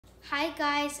Hi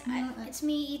guys, it's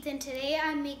me Ethan. Today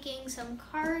I'm making some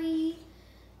curry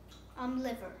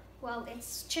liver. Well,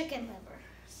 it's chicken liver.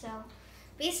 So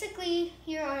basically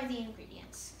here are the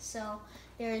ingredients. So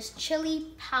there's chili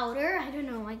powder. I don't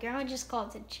know, my grandma just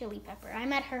called it chili pepper.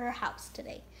 I'm at her house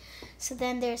today. So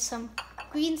then there's some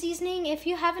green seasoning. If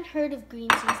you haven't heard of green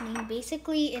seasoning,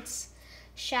 basically it's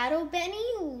shadow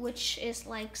benny, which is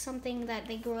like something that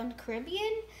they grow in the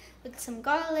Caribbean, with some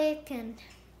garlic and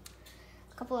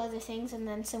couple other things, and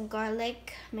then some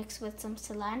garlic mixed with some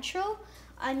cilantro,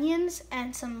 onions,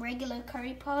 and some regular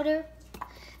curry powder,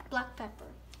 black pepper,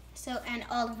 and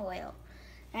olive oil,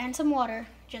 and some water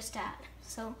just to add.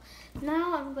 So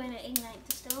now I'm going to ignite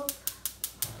the stove.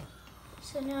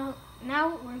 So now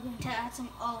we're going to add some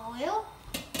olive oil.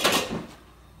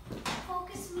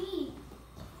 Focus me.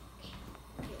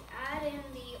 Okay, add in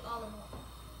the olive oil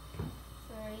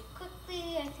very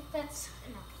quickly. I think that's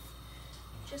enough.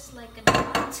 Just like a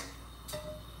dot.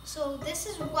 So this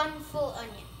is one full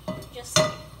onion.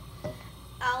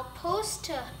 I'll post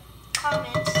a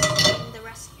comment in the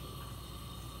recipe.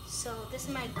 So this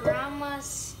is my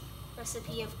grandma's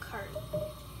recipe of curry.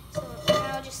 So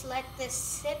now just let this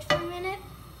sit for a minute.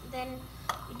 Then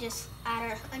we just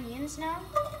add our onions now.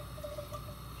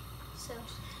 So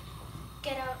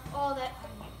get out all the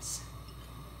onions.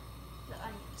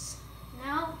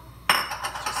 Now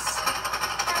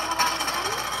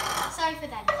sorry for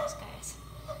that noise, guys.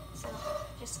 So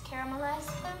just caramelize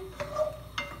them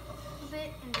a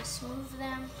bit and just move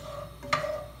them.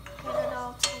 Get it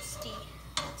all toasty.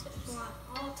 That's what you want,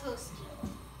 all toasty.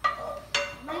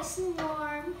 Nice and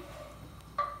warm.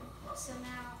 So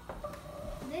now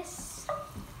this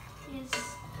is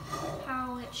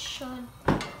how it should.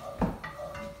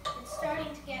 It's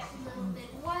starting to get a little bit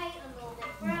white, a little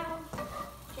bit brown.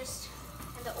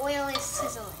 And the oil is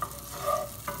sizzling.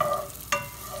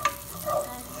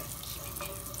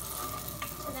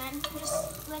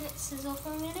 Just let it sizzle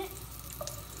for a minute.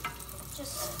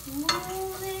 Just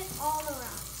move it all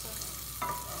around.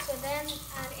 So then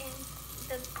add in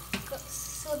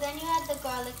you add the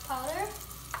garlic powder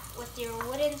with your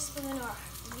wooden spoon or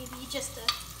maybe just a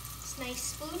nice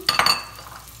spoon.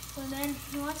 So then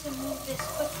you want to move this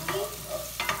quickly.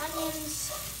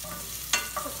 Onions.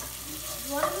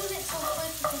 You want to move it so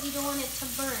quick because you don't want it to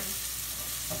burn.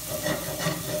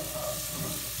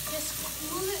 Just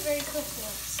move it very quickly,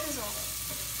 sizzle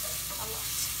a lot.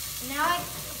 Now it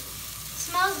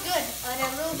smells good, but a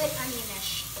little bit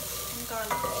onionish and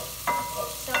garlic.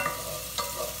 So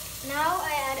now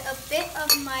I add a bit of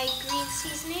my green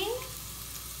seasoning.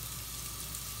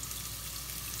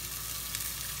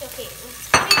 Okay,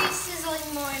 it's going to be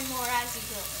sizzling more and more as you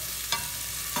go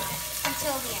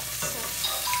until the end.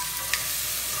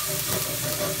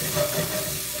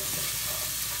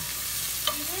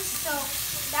 So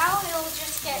now it'll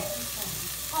just get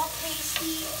all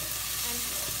pasty and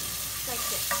like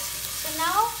this. So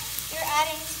now you're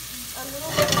adding a little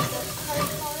bit of the curry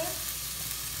powder.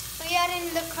 So you add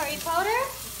in the curry powder.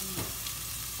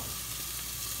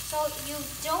 So you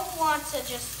don't want to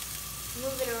just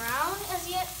move it around as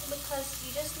yet because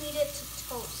you just need it to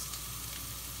toast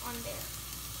on there.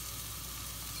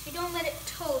 If you don't let it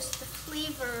toast, the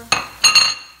flavor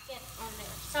get on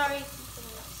there. Sorry for the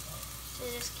noise. So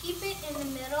just keep it in the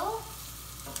middle,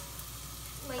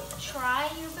 like try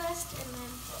your best, and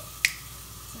then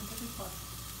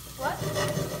what?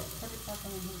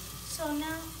 So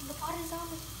now the pot is on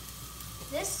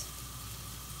this.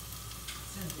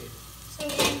 So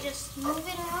you can just move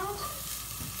it around.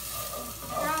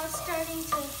 Now it's starting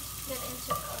to get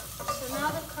into curry. So now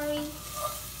the curry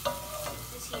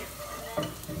is here. And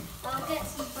then I'll get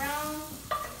some brown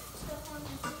stuff on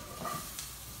it.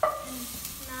 And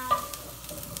now,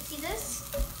 see this?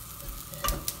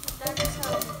 That is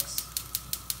how it looks.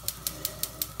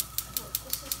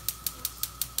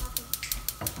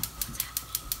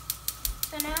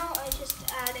 So now I just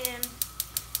add in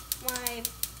my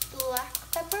black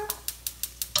pepper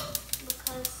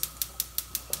because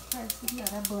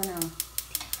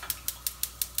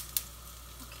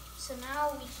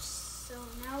so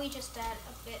now we just add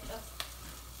a bit of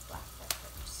black pepper.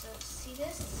 So see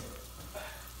this?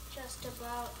 Just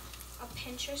about a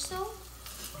pinch or so.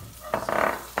 So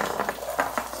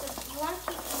you want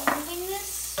to keep moving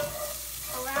this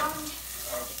around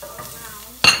and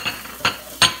around.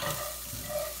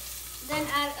 Then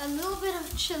add a little bit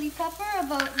of chili pepper,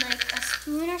 about like a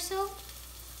spoon or so.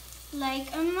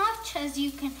 Like as much as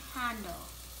you can handle.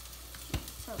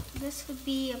 So this would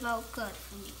be about good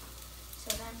for me. So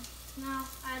then now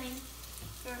adding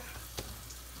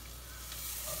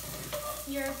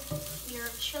your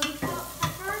chili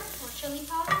pepper or chili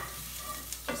powder.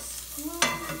 Just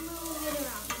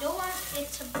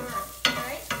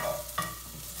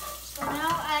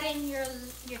adding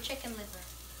your chicken liver.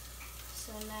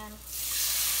 So then,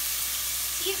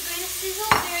 see, it's going to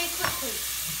sizzle very quickly.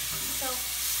 So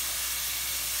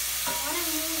I want to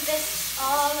move this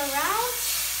all around.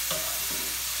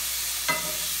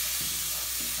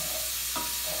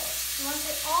 You want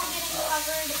it all getting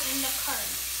covered in the curry.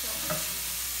 So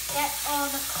get all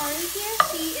the curry here.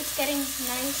 See, it's getting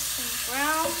nice and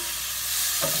brown.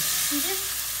 See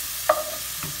this?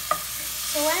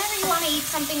 So whenever you want to eat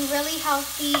something really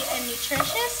healthy and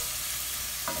nutritious,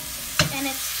 and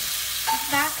it's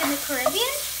back in the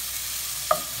Caribbean,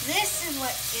 this is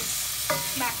what is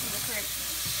back in the Caribbean.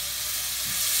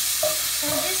 So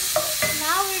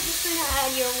now we're just going to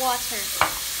add your water.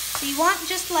 So you want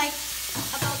just like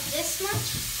about this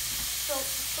much. So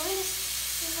it's going to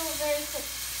sizzle very quick.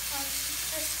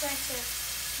 It's just going to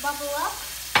bubble up.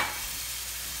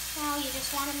 Now you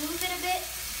just want to move it a bit.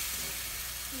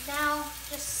 Now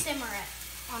just simmer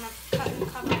it on a cut and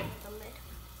cover it with a lid.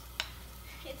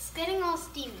 It's getting all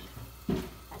steamy,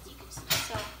 as you can see.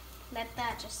 So let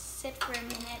that just sit for a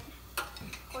minute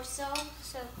or so.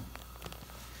 So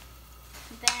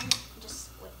then just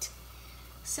wait.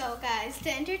 So guys,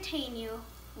 to entertain you,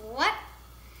 what?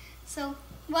 So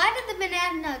why did the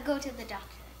banana go to the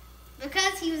doctor?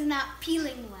 Because he was not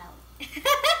peeling well.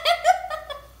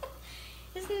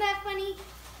 Isn't that funny?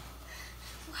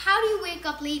 How do you wake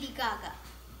up Lady Gaga?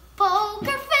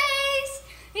 Poker face!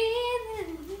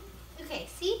 Okay,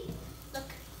 see?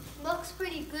 Look, looks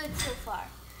pretty good so far.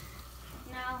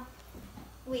 Now,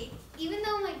 wait, even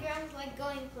though my ground's like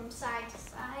going from side to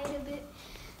side a bit,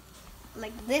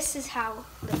 like this is how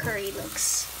the curry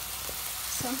looks.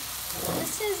 So,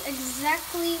 this is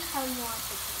exactly how you want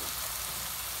it to look.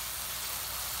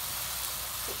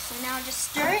 Okay, so now just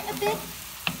stir it a bit,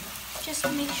 just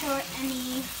to make sure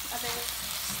any other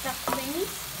stuff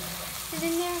things is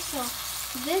in there. So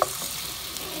this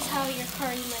is how your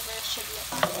curry liver should look.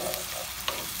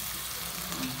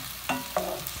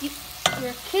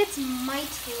 Your kids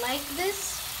might like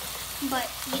this,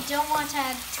 but you don't want to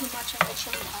add too much of the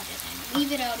chili powder, and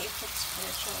leave it out if it's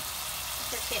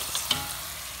for kids.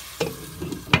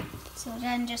 So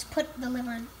then just put the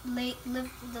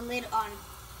lid on.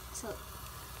 So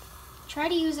try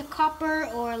to use a copper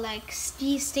or like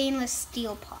stainless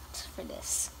steel pot for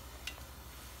this.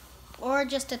 Or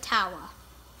just a tawa.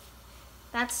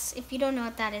 That's, if you don't know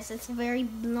what that is, it's a very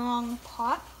long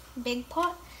pot, big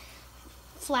pot,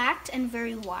 flat and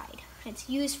very wide. It's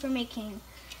used for making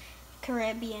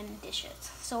Caribbean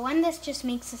dishes. So when this just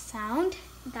makes a sound,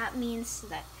 that means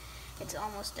that it's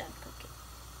almost done cooking.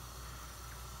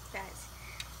 Guys,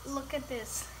 look at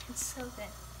this. It's so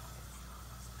good.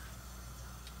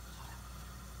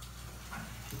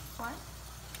 What?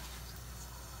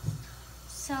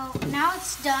 So now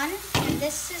it's done, and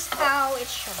this is how it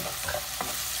should look.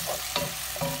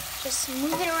 Just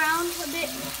move it around a bit,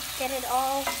 get it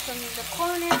all from the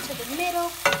corner to the middle,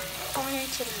 corner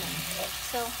to the middle.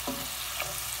 So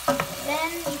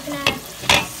then you can add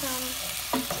some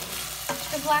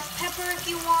extra black pepper if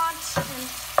you want, and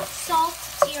salt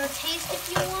to your taste if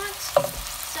you want.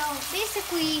 So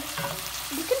basically,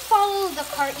 you can follow the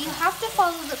curry. You have to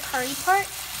follow the curry part,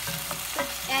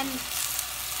 and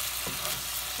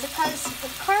because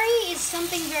the curry is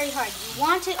something very hard. You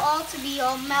want it all to be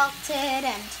all melted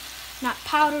and not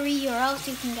powdery, or else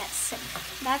you can get sick.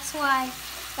 That's why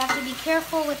you have to be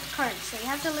careful with the curry. So you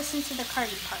have to listen to the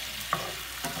curry part.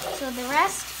 So the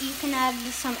rest, you can add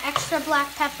some extra black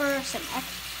pepper,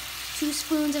 2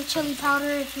 spoons of chili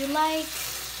powder if you like.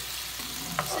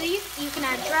 So you can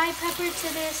add dry pepper to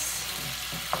this.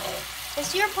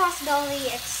 It's your possibility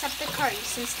except the curry,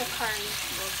 since the curry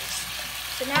will just.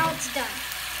 So now it's done.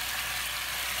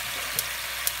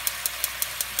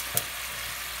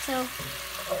 So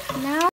now